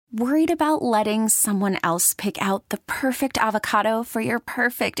Worried about letting someone else pick out the perfect avocado for your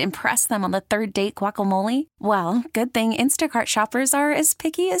perfect impress them on the third date guacamole? Well, good thing Instacart shoppers are as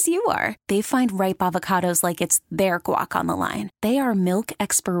picky as you are. They find ripe avocados like it's their guac on the line. They are milk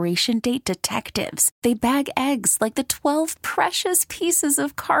expiration date detectives. They bag eggs like the 12 precious pieces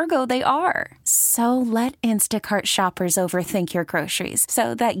of cargo they are. So let Instacart shoppers overthink your groceries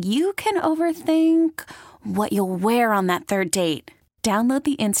so that you can overthink what you'll wear on that third date. Download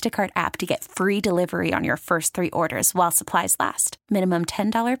the Instacart app to get free delivery on your first 3 orders while supplies last. Minimum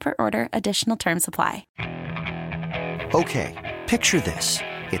 $10 per order. Additional terms apply. Okay, picture this.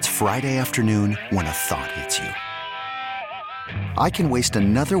 It's Friday afternoon when a thought hits you. I can waste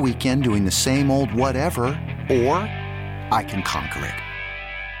another weekend doing the same old whatever, or I can conquer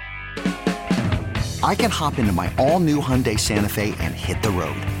it. I can hop into my all-new Hyundai Santa Fe and hit the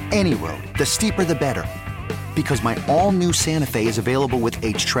road. Any road. The steeper, the better. Because my all-new Santa Fe is available with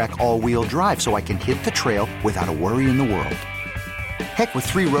H-Track all-wheel drive, so I can hit the trail without a worry in the world. Heck, with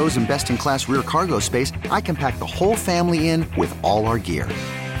 3 rows and best-in-class rear cargo space, I can pack the whole family in with all our gear.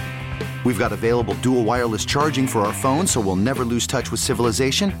 We've got available dual wireless charging for our phones, so we'll never lose touch with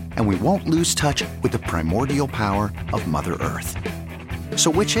civilization, and we won't lose touch with the primordial power of Mother Earth.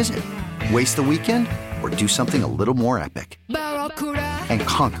 So which is it? Waste the weekend or do something a little more epic and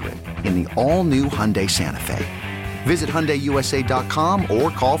conquer it in the all-new Hyundai Santa Fe. Visit HyundaiUSA.com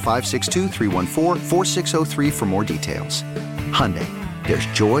or call 562-314-4603 for more details. Hyundai, there's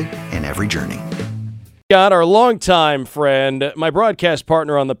joy in every journey. Got our longtime friend, my broadcast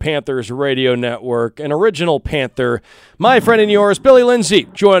partner on the Panthers radio network, an original Panther, my friend and yours, Billy Lindsay,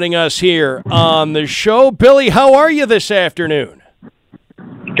 joining us here on the show. Billy, how are you this afternoon?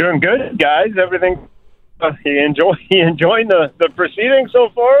 Doing good, guys. Everything. You enjoying the proceedings so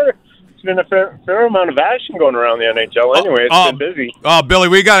far? It's been a fair amount of action going around the NHL. Anyway, it's been busy. Oh, Billy,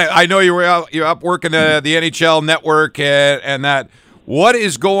 we got it. I know you're up working the NHL network and that. What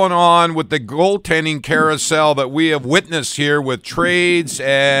is going on with the goaltending carousel that we have witnessed here with trades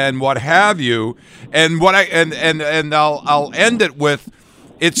and what have you? And what I'll end it with.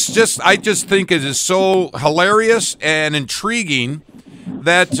 It's just I just think it is so hilarious and intriguing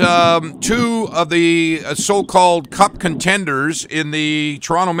that 2 of the so-called cup contenders in the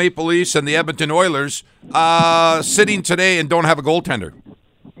Toronto Maple Leafs and the Edmonton Oilers sitting today and don't have a goaltender.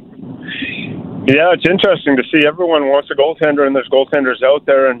 Yeah, it's interesting to see. Everyone wants a goaltender, and there's goaltenders out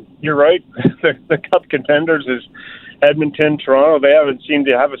there. And you're right, the cup contenders is Edmonton, Toronto. They haven't seemed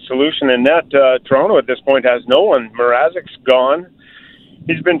to have a solution in net. Toronto at this point has no one. Mrazek's gone.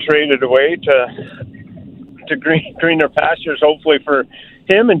 He's been traded away to greener pastures, hopefully for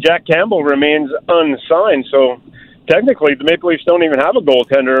him, and Jack Campbell remains unsigned. So technically, the Maple Leafs don't even have a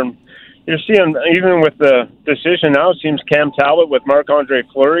goaltender. And you're seeing, even with the decision now, it seems Cam Talbot with Marc-Andre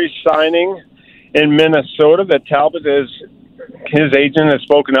Fleury signing in Minnesota, that Talbot is, his agent has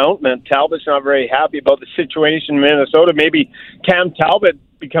spoken out, and that Talbot's not very happy about the situation in Minnesota. Maybe Cam Talbot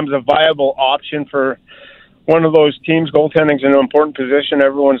becomes a viable option for one of those teams. Goaltending's in an important position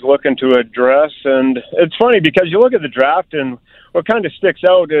everyone's looking to address. And it's funny because you look at the draft, and what kind of sticks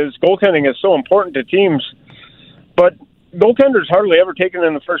out is goaltending is so important to teams, but goaltenders hardly ever taken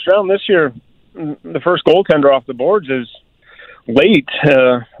in the first round. This year, the first goaltender off the boards is late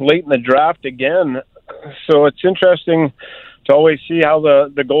in the draft again. So it's interesting to always see how the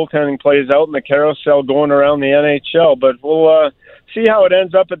goaltending plays out in the carousel going around the NHL. But we'll see how it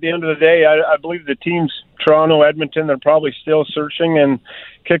ends up at the end of the day. I believe the teams, Toronto, Edmonton, they're probably still searching and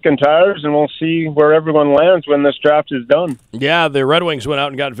kicking tires, and we'll see where everyone lands when this draft is done. Yeah, the Red Wings went out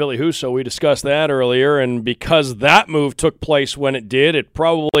and got Ville Husso. We discussed that earlier, and because that move took place when it did, it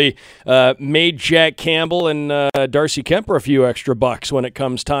probably made Jack Campbell and Darcy Kemper a few extra bucks when it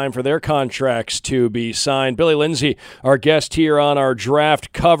comes time for their contracts to be signed. Billy Lindsay, our guest here on our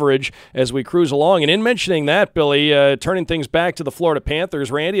draft coverage as we cruise along. And in mentioning that, Billy, turning things back to the Florida Panthers,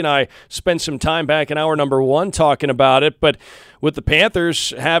 Randy and I spent some time back in hour number 1 talking about it, but with the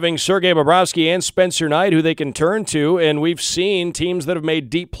Panthers having Sergei Bobrovsky and Spencer Knight, who they can turn to, and we've seen teams that have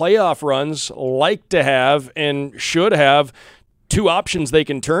made deep playoff runs like to have and should have 2 options they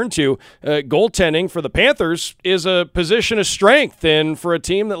can turn to. Goaltending for the Panthers is a position of strength, and for a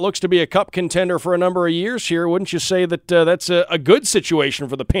team that looks to be a cup contender for a number of years here, wouldn't you say that that's a good situation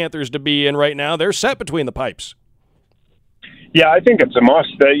for the Panthers to be in right now? They're set between the pipes. Yeah, I think it's a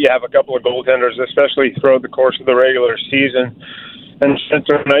must that you have a couple of goaltenders, especially throughout the course of the regular season. And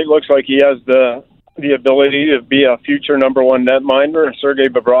Spencer Knight looks like he has the ability to be a future number 1 netminder. Sergei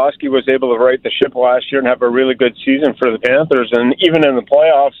Bobrovsky was able to right the ship last year and have a really good season for the Panthers. And even in the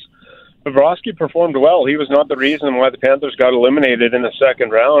playoffs, Bobrovsky performed well. He was not the reason why the Panthers got eliminated in the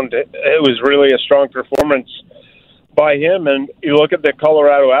second round. It was really a strong performance by him. And you look at the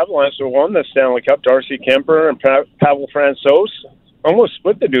Colorado Avalanche who won the Stanley Cup, Darcy Kemper and Pavel Francouz almost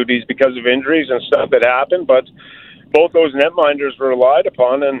split the duties because of injuries and stuff that happened, but both those netminders were relied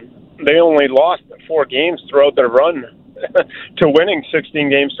upon, and they only lost 4 games throughout their run to winning 16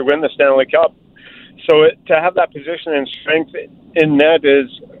 games to win the Stanley Cup. So to have that position and strength in net is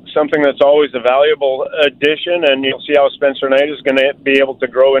something that's always a valuable addition, and you'll see how Spencer Knight is going to be able to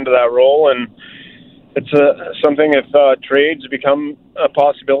grow into that role. And it's something, if trades become a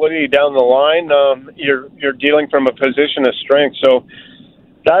possibility down the line, you're dealing from a position of strength. So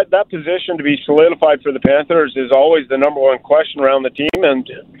that position to be solidified for the Panthers is always the number one question around the team. And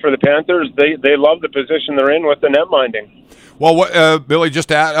for the Panthers, they love the position they're in with the net minding. Well, Billy, just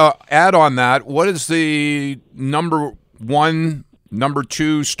to add on that, what is the number 1, number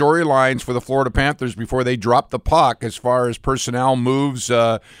 2 storylines for the Florida Panthers before they drop the puck as far as personnel moves,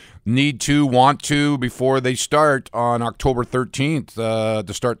 need to, want to, before they start on October 13th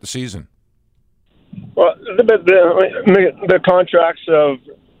to start the season? Well, the contracts of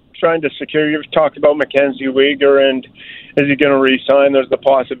trying to secure, you've talked about Mackenzie Weegar, and is he going to re-sign? There's the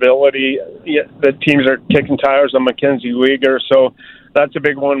possibility that teams are kicking tires on Mackenzie Weegar, so that's a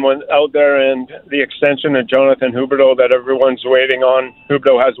big one out there. And the extension of Jonathan Huberdeau that everyone's waiting on.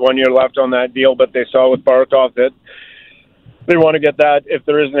 Huberdeau has 1 year left on that deal, but they saw with Barkov that they want to get that. If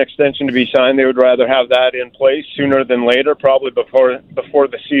there is an extension to be signed, they would rather have that in place sooner than later, probably before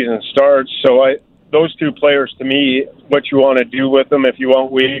the season starts. So those 2 players, to me, what you want to do with them, if you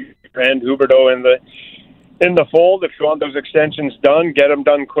want Weegar and Huberdeau in the fold, if you want those extensions done, get them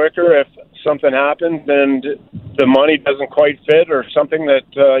done quicker. If something happens and the money doesn't quite fit, or something that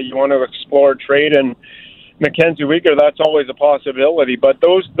you want to explore trade and Mackenzie Weegar, that's always a possibility. But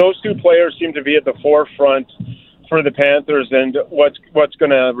those 2 players seem to be at the forefront for the Panthers and what's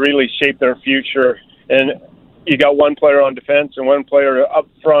going to really shape their future. And you got one player on defense and one player up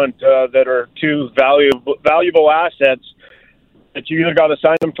front that are 2 valuable assets that you either got to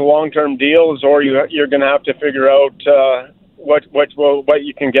sign them to long-term deals, or you're going to have to figure out what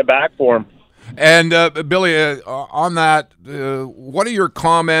you can get back for them. And Billy, on that, what are your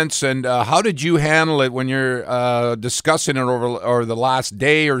comments, and how did you handle it when you're discussing it over the last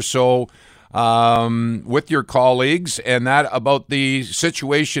day or so with your colleagues, and that about the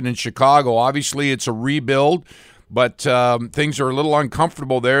situation in Chicago? Obviously, it's a rebuild, but things are a little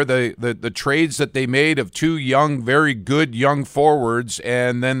uncomfortable there. The trades that they made of 2 young, very good young forwards,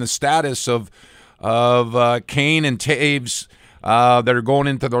 and then the status of Kane and Taves that are going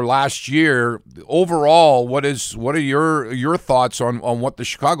into their last year. Overall, what are your thoughts on what the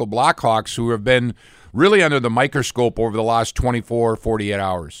Chicago Blackhawks, who have been really under the microscope over the last 24, 48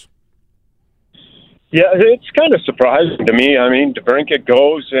 hours? Yeah, it's kind of surprising to me. I mean, DeBrincat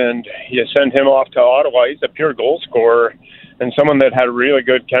goes and you send him off to Ottawa. He's a pure goal scorer, and someone that had really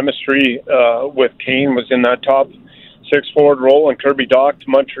good chemistry with Kane was in that top 6 forward role, and Kirby Dach to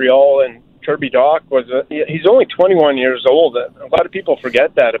Montreal. And Kirby Dach he's only 21 years old. A lot of people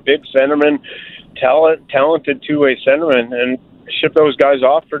forget that. A big centerman, talented two-way centerman, and ship those guys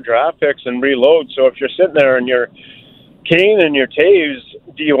off for draft picks and reload. So if you're sitting there and you're Kane and your Taves,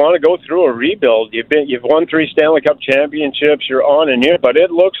 do you want to go through a rebuild? You've won 3 Stanley Cup championships. You're on and in, but it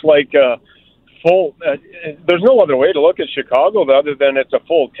looks like a full. There's no other way to look at Chicago other than it's a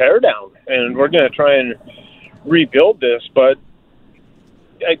full teardown, and we're going to try and rebuild this. But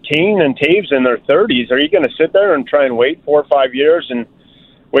Kane and Taves in their 30s, are you going to sit there and try and wait 4 or 5 years and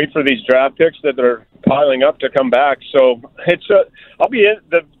wait for these draft picks that they're piling up to come back? So it's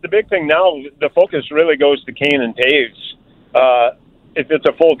the big thing now. The focus really goes to Kane and Taves. If it's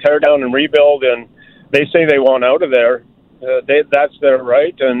a full teardown and rebuild, and they say they want out of there, that's their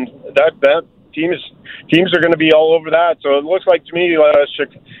right, and that teams are going to be all over that. So it looks like to me,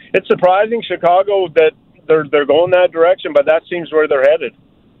 it's surprising Chicago that they're going that direction, but that seems where they're headed.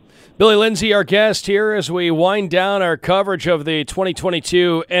 Billy Lindsay, our guest here, as we wind down our coverage of the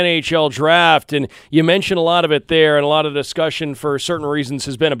 2022 NHL Draft. And you mentioned a lot of it there, and a lot of discussion for certain reasons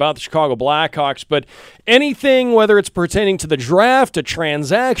has been about the Chicago Blackhawks. But anything, whether it's pertaining to the draft, a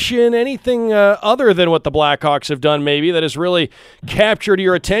transaction, anything other than what the Blackhawks have done maybe that has really captured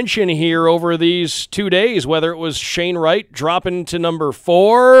your attention here over these 2 days, whether it was Shane Wright dropping to number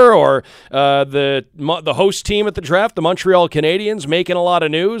 4 or the host team at the draft, the Montreal Canadiens, making a lot of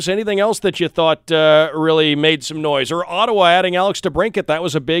news. Anything else that you thought really made some noise? Or Ottawa adding Alex DeBrincat, that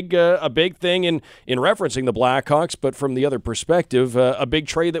was a big thing in referencing the Blackhawks, but from the other perspective, a big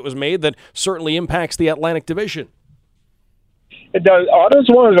trade that was made that certainly impacts the Atlantic Division. It does. Ottawa's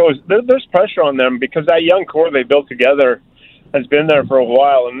one of those. There's pressure on them because that young core they built together has been there for a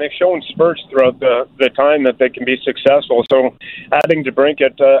while, and they've shown spurts throughout the time that they can be successful. So adding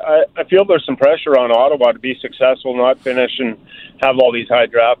DeBrincat, I feel there's some pressure on Ottawa to be successful, not finish and have all these high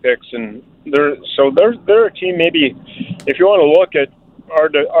draft picks. And they're a team. Maybe if you want to look at our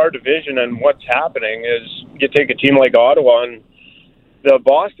division and what's happening, is you take a team like Ottawa, and the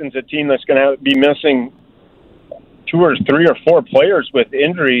Boston's a team that's going to be missing 2 or 3 or 4 players with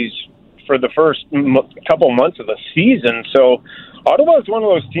injuries for the first couple months of the season. So Ottawa is one of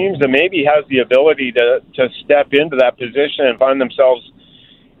those teams that maybe has the ability to step into that position and find themselves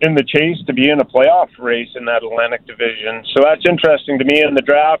in the chase to be in a playoff race in that Atlantic division. So that's interesting to me in the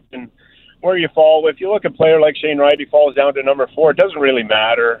draft and where you fall. If you look at a player like Shane Wright, he falls down to number 4. It doesn't really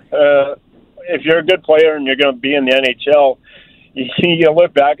matter. If you're a good player and you're going to be in the NHL, you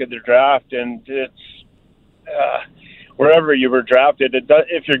look back at the draft and it's wherever you were drafted,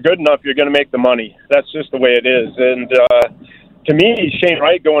 if you're good enough, you're going to make the money. That's just the way it is. And to me, Shane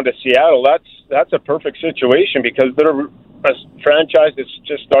Wright going to Seattle, that's a perfect situation because they're a franchise that's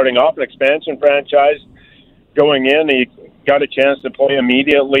just starting off, an expansion franchise. Going in, he got a chance to play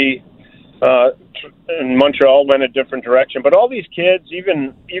immediately. And Montreal went a different direction. But all these kids,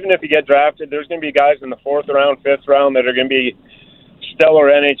 even if you get drafted, there's going to be guys in the 4th round, 5th round that are going to be stellar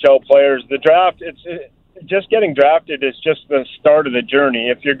NHL players. The draft, just getting drafted is just the start of the journey.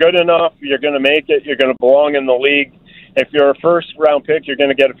 If you're good enough, you're going to make it. You're going to belong in the league. If you're a first-round pick, you're going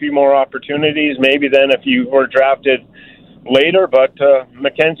to get a few more opportunities, maybe than if you were drafted later. But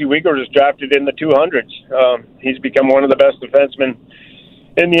Mackenzie Weegar was drafted in the 200s. He's become one of the best defensemen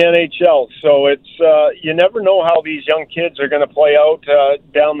in the NHL. So it's you never know how these young kids are going to play out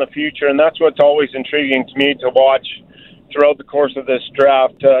down the future, and that's what's always intriguing to me to watch throughout the course of this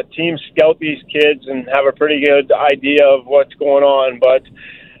draft. Teams scout these kids and have a pretty good idea of what's going on, but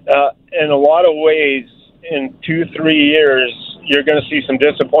in a lot of ways, in 2-3 years, you're going to see some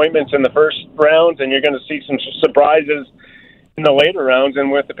disappointments in the first rounds, and you're going to see some surprises in the later rounds.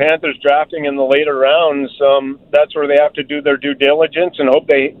 And with the Panthers drafting in the later rounds, that's where they have to do their due diligence and hope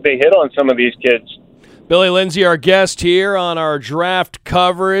they hit on some of these kids. Billy Lindsay, our guest here on our draft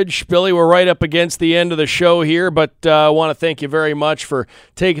coverage. Billy, we're right up against the end of the show here, but I want to thank you very much for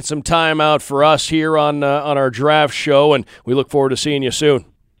taking some time out for us here on our draft show, and we look forward to seeing you soon.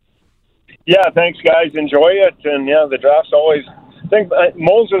 Yeah, thanks, guys. Enjoy it. And, yeah, the draft's always – I think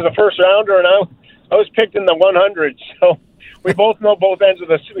Moles was a first-rounder, and I was picked in the 100s, so we both know both ends of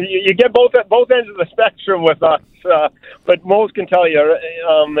the – you get both ends of the spectrum with us. But Moles can tell you,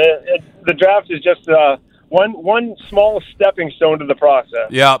 the draft is just one small stepping stone to the process.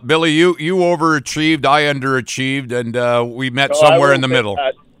 Yeah, Billy, you overachieved, I underachieved, and we met somewhere in the middle.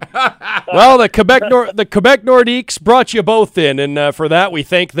 Well, the Quebec Nordiques brought you both in, and for that we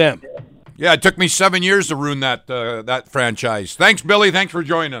thank them. Yeah, it took me 7 years to ruin that franchise. Thanks, Billy. Thanks for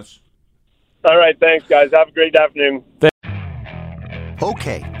joining us. All right, thanks, guys. Have a great afternoon.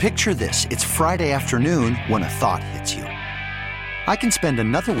 Okay, picture this. It's Friday afternoon when a thought hits you. I can spend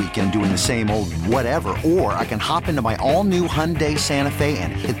another weekend doing the same old whatever, or I can hop into my all-new Hyundai Santa Fe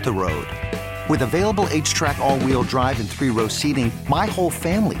and hit the road. With available H-Track all-wheel drive and 3-row seating, my whole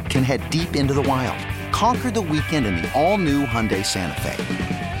family can head deep into the wild. Conquer the weekend in the all-new Hyundai Santa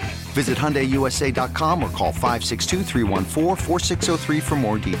Fe. Visit HyundaiUSA.com or call 562-314-4603 for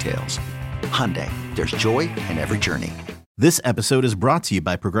more details. Hyundai, there's joy in every journey. This episode is brought to you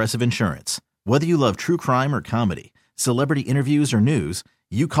by Progressive Insurance. Whether you love true crime or comedy, celebrity interviews or news,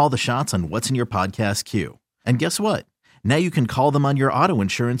 you call the shots on what's in your podcast queue. And guess what? Now you can call them on your auto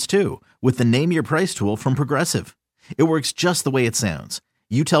insurance too with the Name Your Price tool from Progressive. It works just the way it sounds.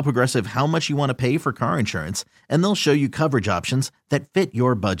 You tell Progressive how much you want to pay for car insurance, and they'll show you coverage options that fit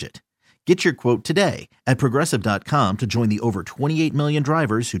your budget. Get your quote today at Progressive.com to join the over 28 million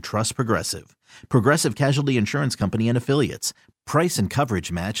drivers who trust Progressive. Progressive Casualty Insurance Company and Affiliates. Price and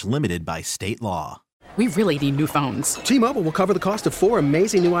coverage match limited by state law. We really need new phones. T-Mobile will cover the cost of 4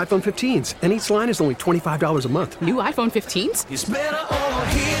 amazing new iPhone 15s, and each line is only $25 a month. New iPhone 15s? It's better over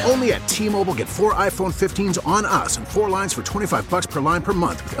here. Only at T-Mobile, get 4 iPhone 15s on us and 4 lines for $25 per line per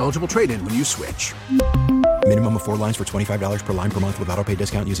month with eligible trade-in when you switch. Minimum of 4 lines for $25 per line per month with autopay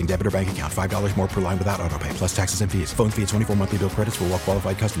discount using debit or bank account. $5 more per line without autopay, plus taxes and fees. Phone fee at 24 monthly bill credits for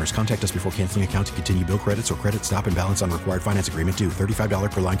well-qualified customers. Contact us before canceling account to continue bill credits or credit stop and balance on required finance agreement due.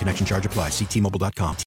 $35 per line connection charge applies. See T-Mobile.com.